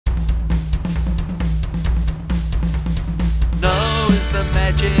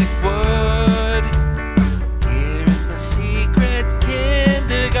magic word. Here in the secret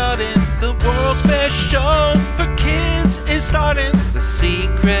kindergarten, the world's best show for kids is starting. The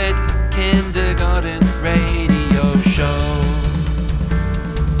secret kindergarten radio show.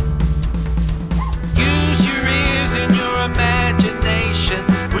 Use your ears and your imagination.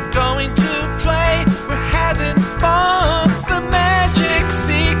 We're going to play, we're having fun. The magic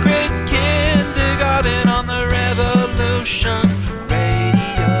secret kindergarten on the Revolution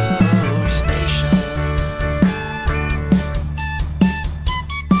radio station.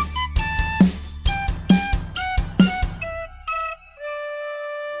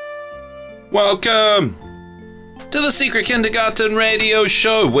 Welcome to the Secret Kindergarten radio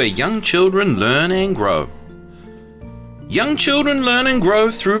show, where young children learn and grow. Young children learn and grow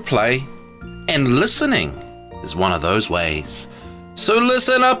through play, and listening is one of those ways. So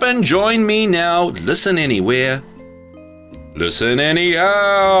listen up and join me now. Listen anywhere. Listen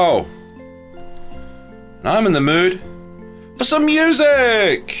anyhow. And I'm in the mood for some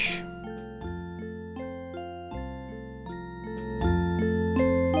music.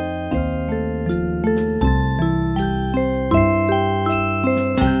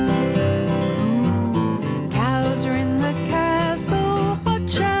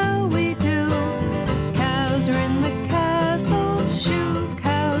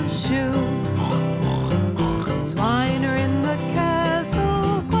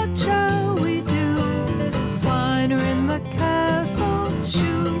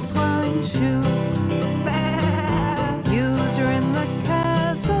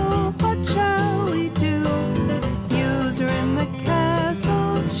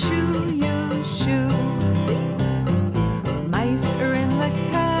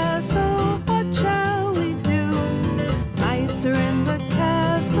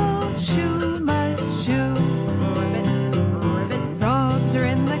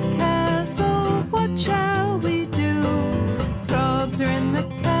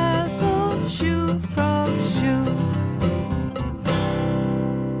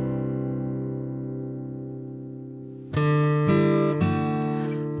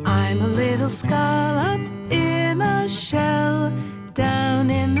 Scallop in a shell, down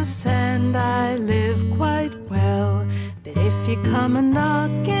in the sand I live quite well. But if you come a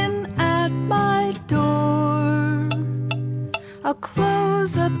knocking at my door, I'll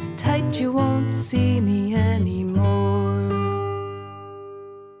close up tight, you won't see me anymore.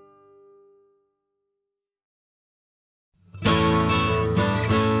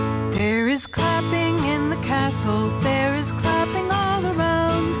 There is clapping in the castle, there is clapping all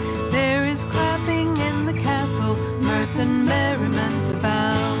around. There is clapping in the castle, mirth and merriment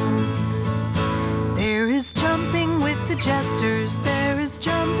abound. There is jumping with the jesters, there is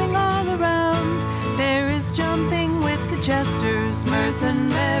jumping all around. There is jumping with the jesters, mirth and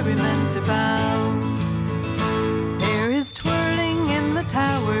merriment abound. There is twirling in the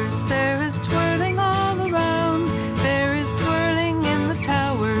towers, there is twirling all around. There is twirling in the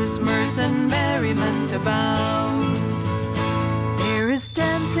towers, mirth and merriment abound. There is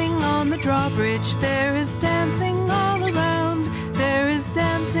dancing on the drawbridge, there is dancing all around. There is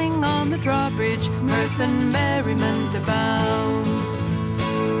dancing on the drawbridge, mirth and merriment abound.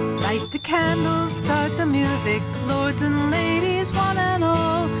 Light the candles, start the music, lords and ladies, one and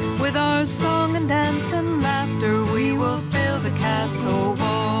all. With our song and dance and laughter, we will fill the castle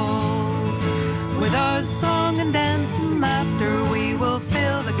walls. With our song and dance and laughter, we will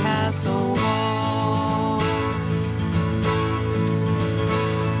fill the castle walls.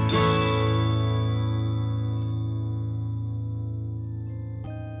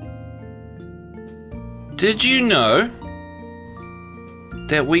 Did you know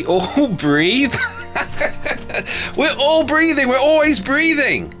that we all breathe? We're all breathing, we're always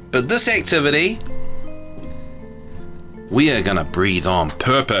breathing. But this activity, we are gonna breathe on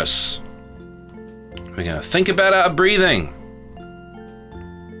purpose. We're gonna think about our breathing.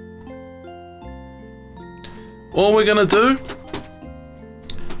 All we're gonna do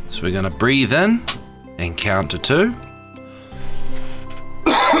is we're gonna breathe in and count to 2.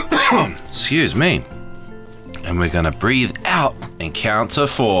 Excuse me. And we're gonna breathe out and count to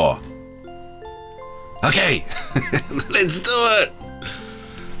 4. Okay, let's do it.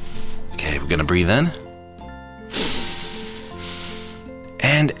 Okay, we're gonna breathe in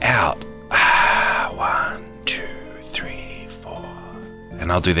and out. 1, 2, 3, 4.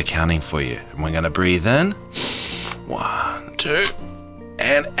 And I'll do the counting for you. And we're gonna breathe in. 1, 2,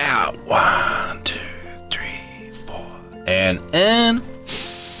 and out. 1, 2, 3, 4. And in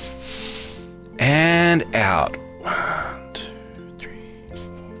and out. 1, 2, 3,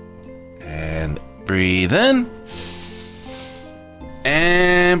 4. And breathe in and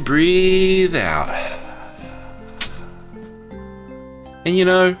And breathe out. And you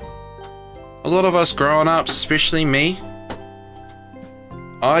know, a lot of us growing up, especially me,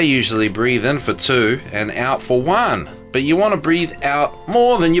 I usually breathe in for 2 and out for 1. But you want to breathe out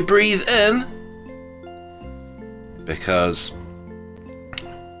more than you breathe in, because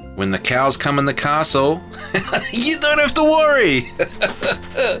when the cows come in the castle, you don't have to worry.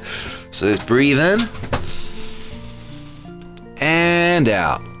 So let's breathe in and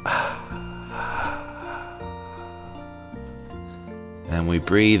out. And we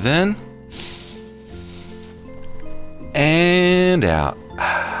breathe in and out.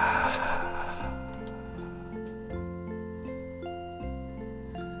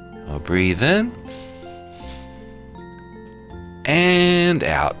 We'll breathe in and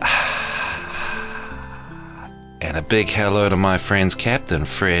out. And a big hello to my friends Captain,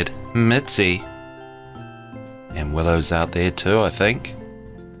 Fred, Mitzi, and Willow's out there too, I think.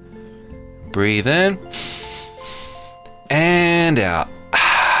 Breathe in and out.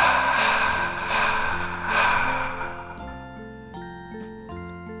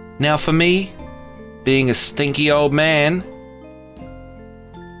 Now for me, being a stinky old man,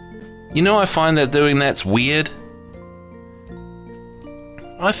 you know, I find that doing that's weird.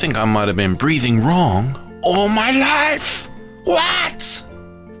 I think I might have been breathing wrong all my life. What?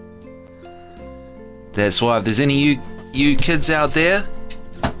 That's why if there's any you kids out there,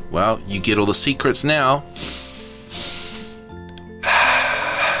 well, you get all the secrets now.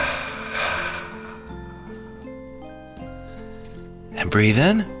 And breathe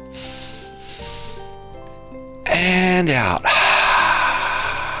in and out.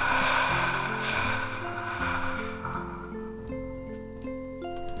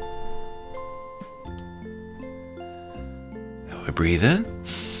 And we breathe in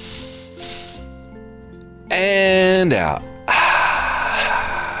and out.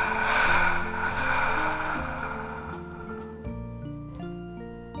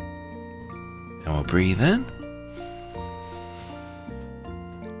 And we'll breathe in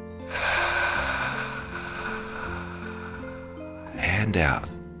and out.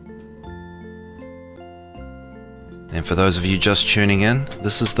 And for those of you just tuning in,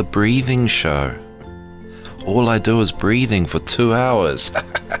 this is the breathing show. All I do is breathing for 2 hours.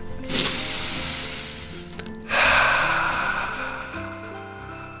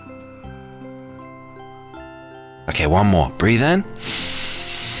 Okay, one more. Breathe in.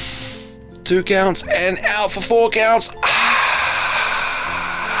 2 counts and out for 4 counts.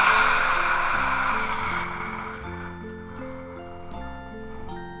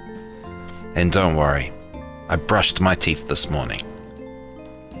 And don't worry, I brushed my teeth this morning.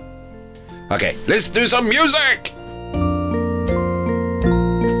 Okay, let's do some music!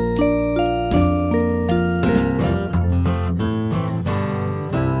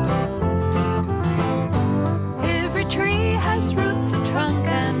 Every tree has roots, a trunk,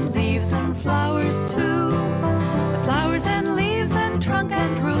 and leaves and flowers too. The flowers and leaves and trunk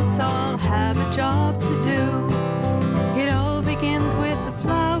and roots all have a job to do. It all begins with the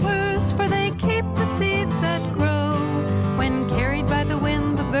flowers, for they keep the seeds that grow. When carried by the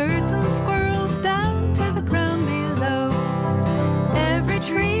wind, the birds and squirrels down to the ground below.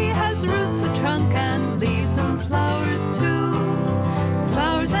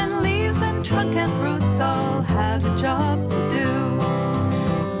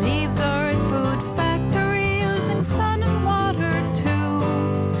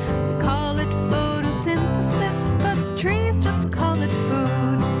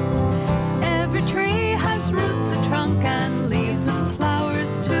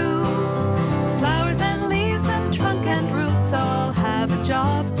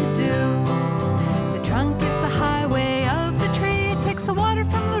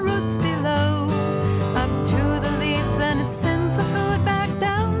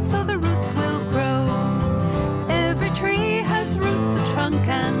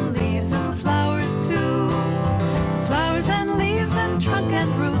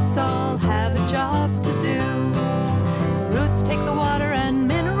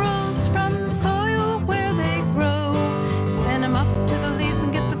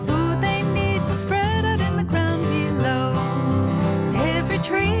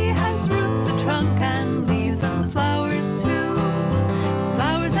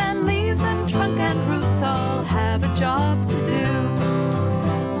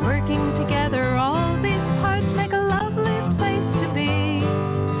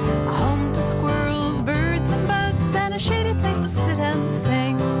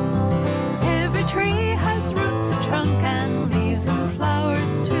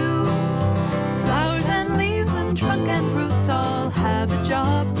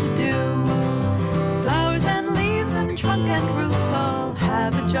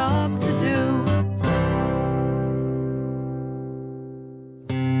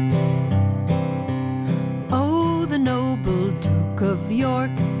 Duke of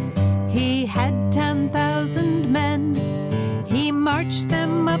York, he had 10,000 men. He marched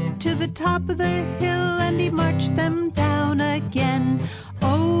them up to the top of the hill, and he marched them down again.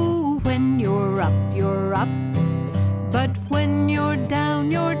 Oh, when you're up, you're up. But when you're down,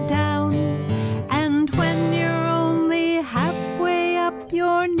 you're down. And when you're only halfway up,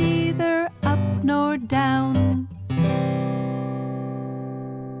 you're neither up nor down.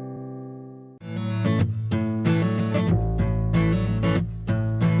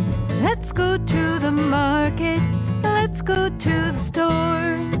 Let's go to the market, let's go to the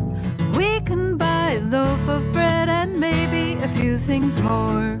store. We can buy a loaf of bread and maybe a few things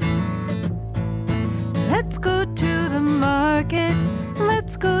more. Let's go to the market,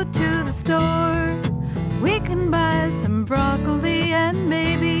 let's go to the store. We can buy some broccoli and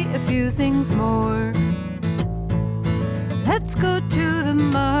maybe a few things more. Let's go to the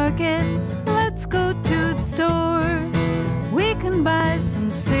market, let's go to the store. We can buy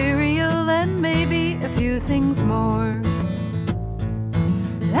some cereal and maybe a few things more.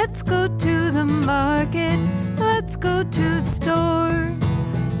 Let's go to the market, let's go to the store.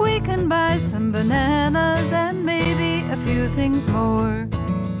 We can buy some bananas and maybe a few things more.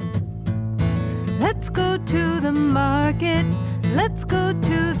 Let's go to the market, let's go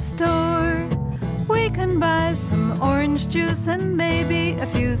to the store. We can buy some orange juice and maybe a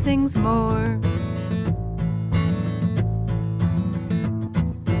few things more.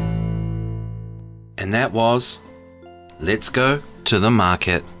 And that was Let's Go to the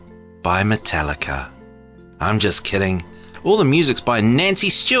Market by Metallica. I'm just kidding. All the music's by Nancy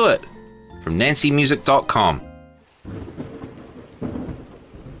Stewart from nancymusic.com.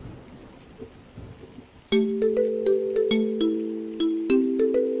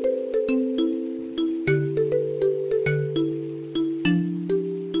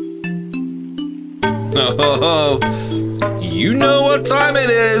 Oh, you know what time it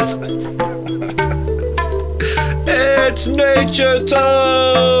is. It's nature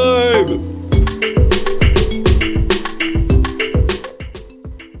time!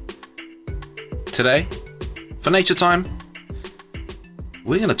 Today, for Nature Time,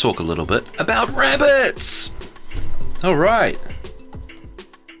 we're going to talk a little bit about rabbits. All right.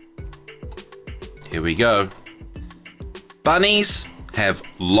 Here we go. Bunnies have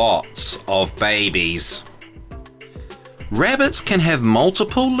lots of babies. Rabbits can have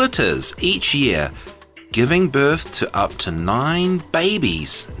multiple litters each year, giving birth to up to 9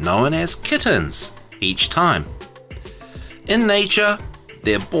 babies, known as kittens, each time. In nature,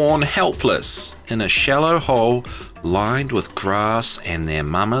 they're born helpless in a shallow hole lined with grass and their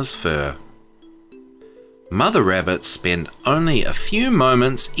mama's fur. Mother rabbits spend only a few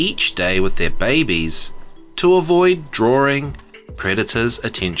moments each day with their babies to avoid drawing predators'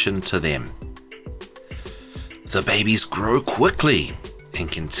 attention to them. The babies grow quickly and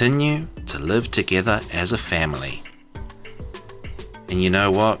continue to live together as a family. And you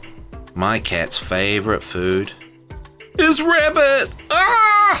know what? My cat's favorite food is rabbit!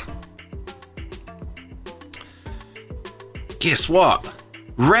 Ah! Guess what?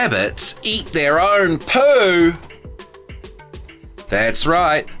 Rabbits eat their own poo! That's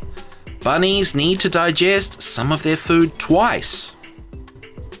right. Bunnies need to digest some of their food twice.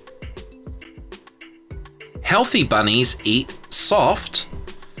 Healthy bunnies eat soft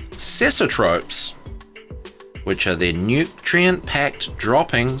cecotropes, which are their nutrient-packed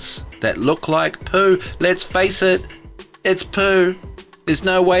droppings that look like poo. Let's face it, it's poo. There's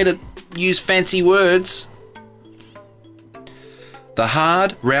no way to use fancy words. The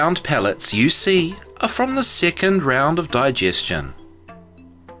hard, round pellets you see are from the second round of digestion.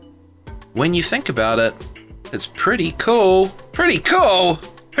 When you think about it, it's pretty cool. Pretty cool?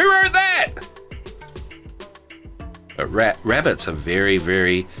 Who wrote that? But rabbits are very,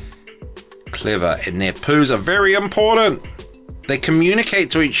 very clever, and their poos are very important. They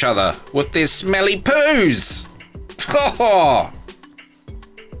communicate to each other with their smelly poos.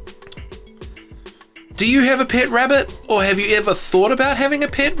 Do you have a pet rabbit, or have you ever thought about having a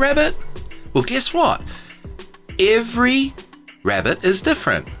pet rabbit? Well, guess what? Every rabbit is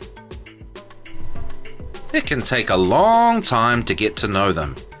different. It can take a long time to get to know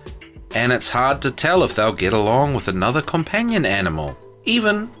them, and it's hard to tell if they'll get along with another companion animal,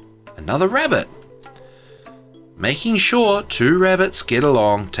 even another rabbit. Making sure 2 rabbits get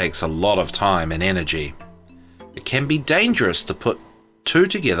along takes a lot of time and energy. It can be dangerous to put 2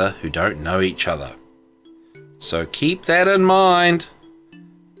 together who don't know each other. So keep that in mind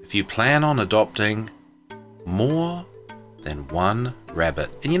if you plan on adopting more than 1 rabbit.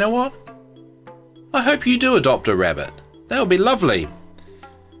 And you know what? I hope you do adopt a rabbit. That would be lovely,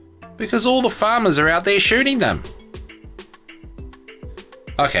 because all the farmers are out there shooting them.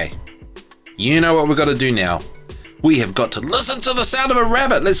 Okay, you know what we've got to do now. We have got to listen to the sound of a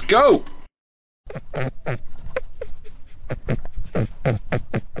rabbit. Let's go.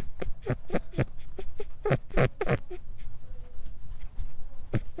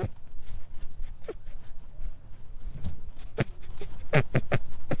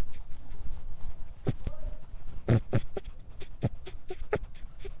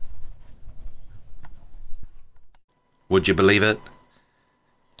 Would you believe it?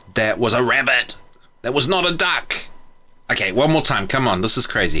 That was a rabbit. That was not a duck. Okay, one more time. Come on, this is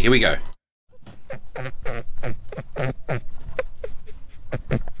crazy. Here we go.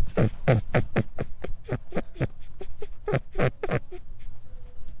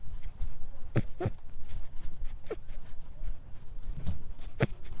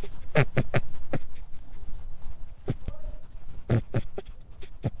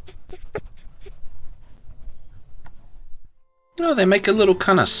 Oh, they make a little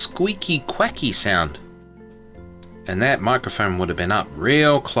kind of squeaky, quacky sound. And that microphone would have been up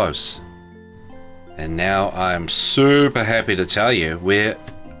real close. And now I'm super happy to tell you we're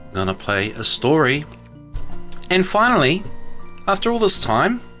gonna play a story. And finally, after all this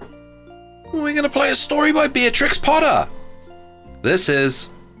time, we're gonna play a story by Beatrix Potter. This is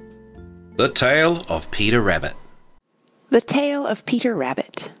The Tale of Peter Rabbit. The Tale of Peter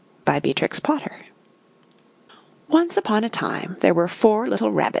Rabbit by Beatrix Potter. Once upon a time there were 4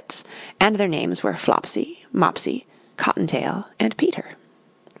 little rabbits, and their names were Flopsy, Mopsy, Cottontail, and Peter.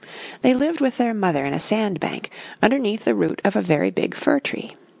 They lived with their mother in a sandbank underneath the root of a very big fir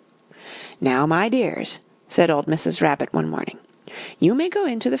tree. "Now, my dears," said old Mrs. Rabbit one morning, "you may go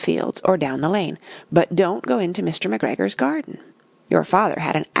into the fields or down the lane, but don't go into Mr. McGregor's garden. Your father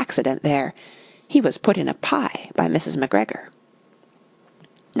had an accident there. He was put in a pie by Mrs. McGregor.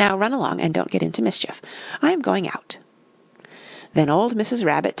 Now run along and don't get into mischief. I am going out." Then old Mrs.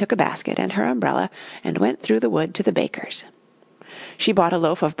 Rabbit took a basket and her umbrella and went through the wood to the baker's. She bought a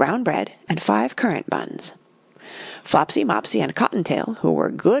loaf of brown bread and 5 currant buns. Flopsy, Mopsy, and Cottontail, who were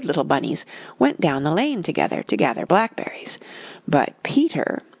good little bunnies, went down the lane together to gather blackberries. But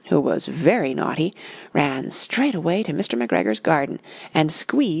Peter, who was very naughty, ran straight away to Mr. McGregor's garden and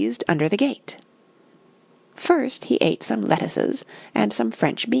squeezed under the gate. First he ate some lettuces and some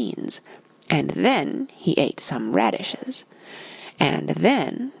French beans, and then he ate some radishes. And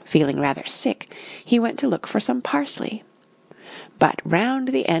then, feeling rather sick, he went to look for some parsley. But round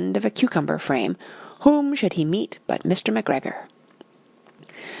the end of a cucumber frame, whom should he meet but Mr. McGregor?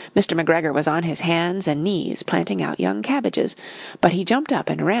 Mr. McGregor was on his hands and knees planting out young cabbages, but he jumped up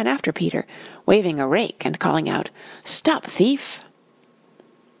and ran after Peter, waving a rake and calling out, "Stop, thief!"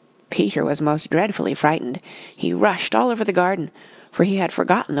 Peter was most dreadfully frightened. He rushed all over the garden, for he had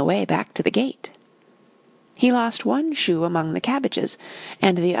forgotten the way back to the gate. He lost one shoe among the cabbages,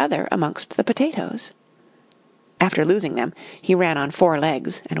 and the other amongst the potatoes. After losing them, he ran on 4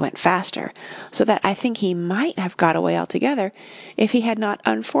 legs and went faster, so that I think he might have got away altogether if he had not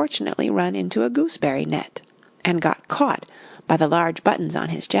unfortunately run into a gooseberry net, and got caught by the large buttons on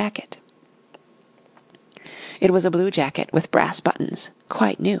his jacket. It was a blue jacket with brass buttons,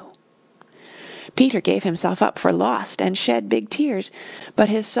 quite new. Peter gave himself up for lost and shed big tears, but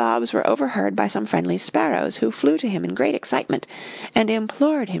his sobs were overheard by some friendly sparrows who flew to him in great excitement and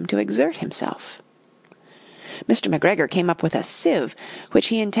implored him to exert himself. Mr. McGregor came up with a sieve, which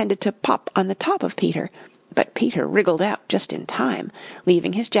he intended to pop on the top of Peter, but Peter wriggled out just in time,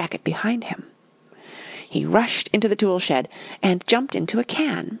 leaving his jacket behind him. He rushed into the tool shed and jumped into a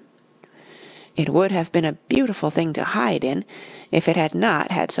can. It would have been a beautiful thing to hide in if it had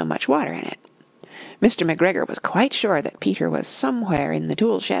not had so much water in it. Mr. McGregor was quite sure that Peter was somewhere in the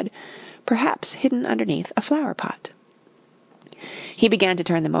tool shed, perhaps hidden underneath a flower pot. He began to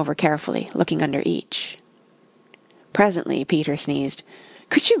turn them over carefully, looking under each. Presently Peter sneezed,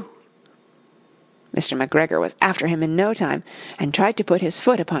 "Kerchoo!" Mr. McGregor was after him in no time, and tried to put his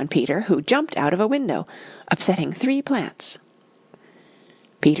foot upon Peter, who jumped out of a window, upsetting 3 plants.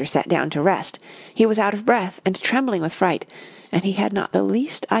 Peter sat down to rest. He was out of breath and trembling with fright, and he had not the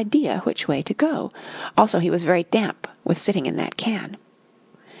least idea which way to go. Also he was very damp with sitting in that can.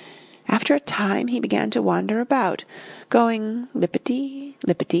 After a time he began to wander about, going lippity,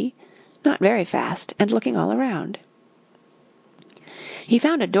 lippity, not very fast, and looking all around. He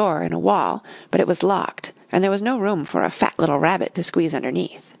found a door in a wall, but it was locked, and there was no room for a fat little rabbit to squeeze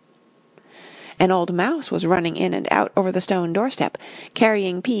underneath. An old mouse was running in and out over the stone doorstep,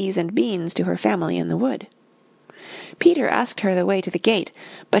 carrying peas and beans to her family in the wood. Peter asked her the way to the gate,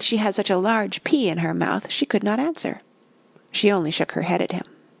 but she had such a large pea in her mouth she could not answer. She only shook her head at him.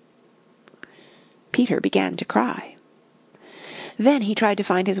 Peter began to cry. Then he tried to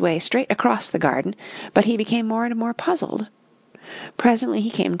find his way straight across the garden, but he became more and more puzzled. Presently he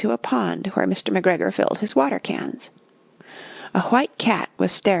came to a pond where Mr. McGregor filled his water cans. A white cat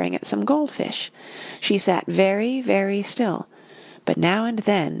was staring at some goldfish. She sat very, very still, but now and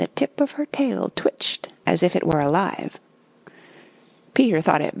then the tip of her tail twitched as if it were alive. Peter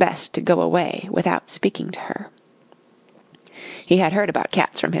thought it best to go away without speaking to her. He had heard about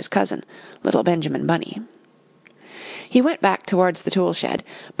cats from his cousin, little Benjamin Bunny. He went back towards the tool shed,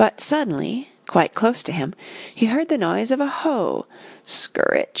 but suddenly, quite close to him, he heard the noise of a hoe.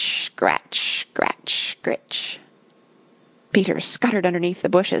 Scritch, scratch, scratch, scritch. Peter scuttered underneath the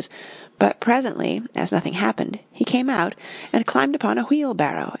bushes, but presently, as nothing happened, he came out and climbed upon a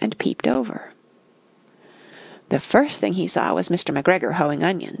wheelbarrow and peeped over. The first thing he saw was Mr. McGregor hoeing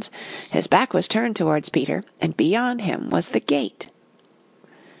onions. His back was turned towards Peter, and beyond him was the gate.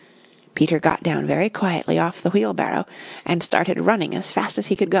 Peter got down very quietly off the wheelbarrow and started running as fast as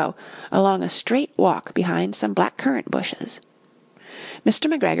he could go, along a straight walk behind some black currant bushes.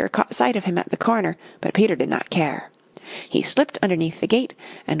 Mr. McGregor caught sight of him at the corner, but Peter did not care. He slipped underneath the gate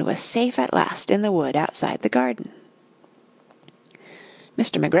and was safe at last in the wood outside the garden.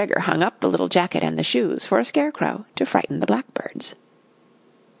 Mr. McGregor hung up the little jacket and the shoes for a scarecrow to frighten the blackbirds.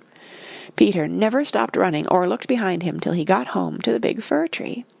 Peter never stopped running or looked behind him till he got home to the big fir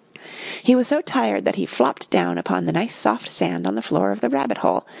tree. He was so tired that he flopped down upon the nice soft sand on the floor of the rabbit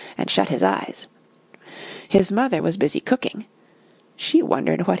hole and shut his eyes. His mother was busy cooking. She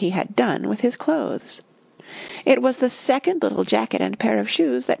wondered what he had done with his clothes. It was the second little jacket and pair of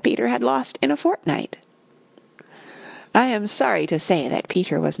shoes that Peter had lost in a fortnight. I am sorry to say that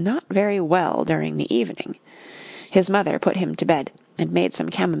Peter was not very well during the evening. His mother put him to bed and made some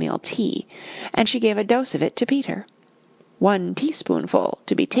chamomile tea, and she gave a dose of it to Peter. 1 teaspoonful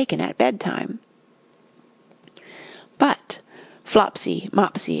to be taken at bedtime. But Flopsy,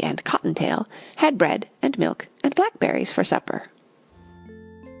 Mopsy, and Cottontail had bread and milk and blackberries for supper.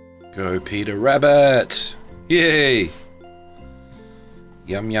 Go, Peter Rabbit! Yay!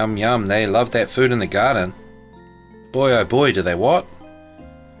 Yum, yum, yum. They love that food in the garden. Boy, oh boy, do they what?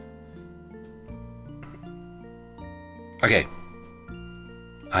 Okay.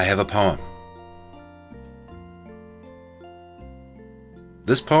 I have a poem.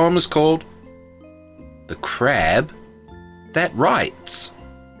 This poem is called The Crab That Writes.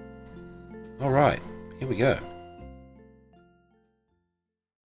 Alright, here we go.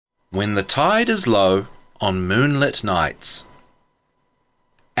 When the tide is low on moonlit nights,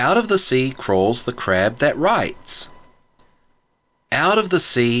 out of the sea crawls the crab that writes. Out of the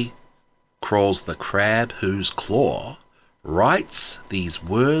sea crawls the crab whose claw writes these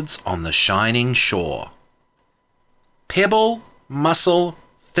words on the shining shore. Pebble, mussel,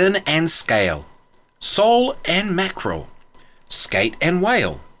 fin and scale, sole and mackerel, skate and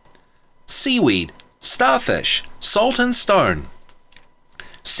whale, seaweed, starfish, salt and stone,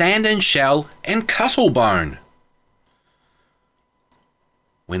 sand and shell and cuttlebone.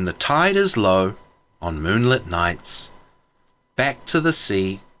 When the tide is low on moonlit nights, back to the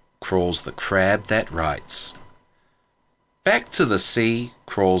sea crawls the crab that writes. Back to the sea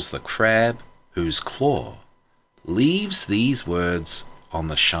crawls the crab whose claw leaves these words on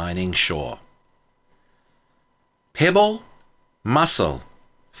the shining shore. Pebble, mussel,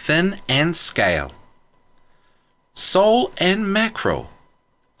 fin and scale, sole and mackerel,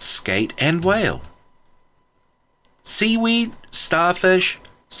 skate and whale, seaweed, starfish,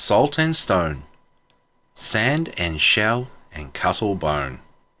 salt and stone, sand and shell and cuttlebone.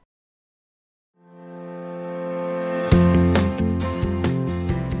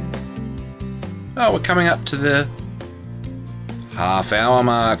 Oh, we're coming up to the half-hour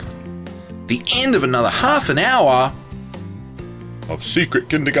mark. The end of another half an hour of Secret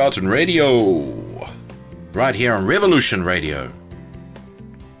Kindergarten Radio. Right here on Revolution Radio.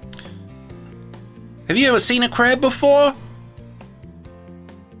 Have you ever seen a crab before?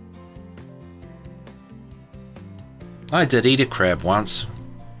 I did eat a crab once.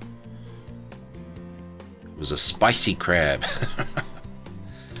 It was a spicy crab.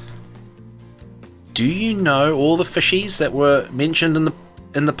 Do you know all the fishies that were mentioned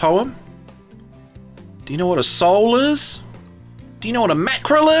in the poem? Do you know what a sole is? Do you know what a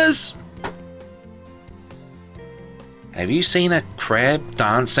mackerel is? Have you seen a crab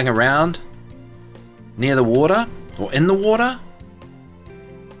dancing around near the water or in the water?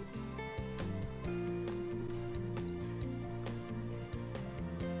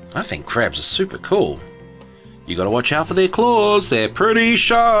 I think crabs are super cool. You gotta watch out for their claws, they're pretty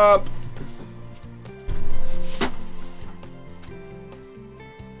sharp.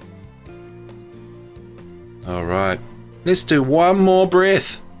 Alright, Let's do one more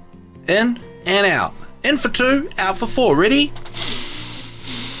breath. In and out. In for 2, out for 4. Ready?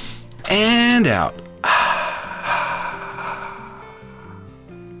 And out.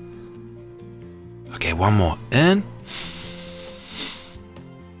 Okay, one more. In.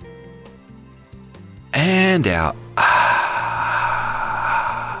 And out.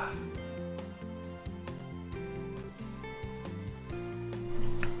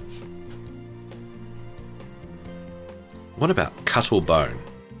 What about cuttle bone?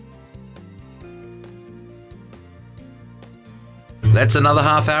 That's another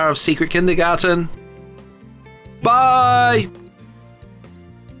half hour of Secret Kindergarten. Bye!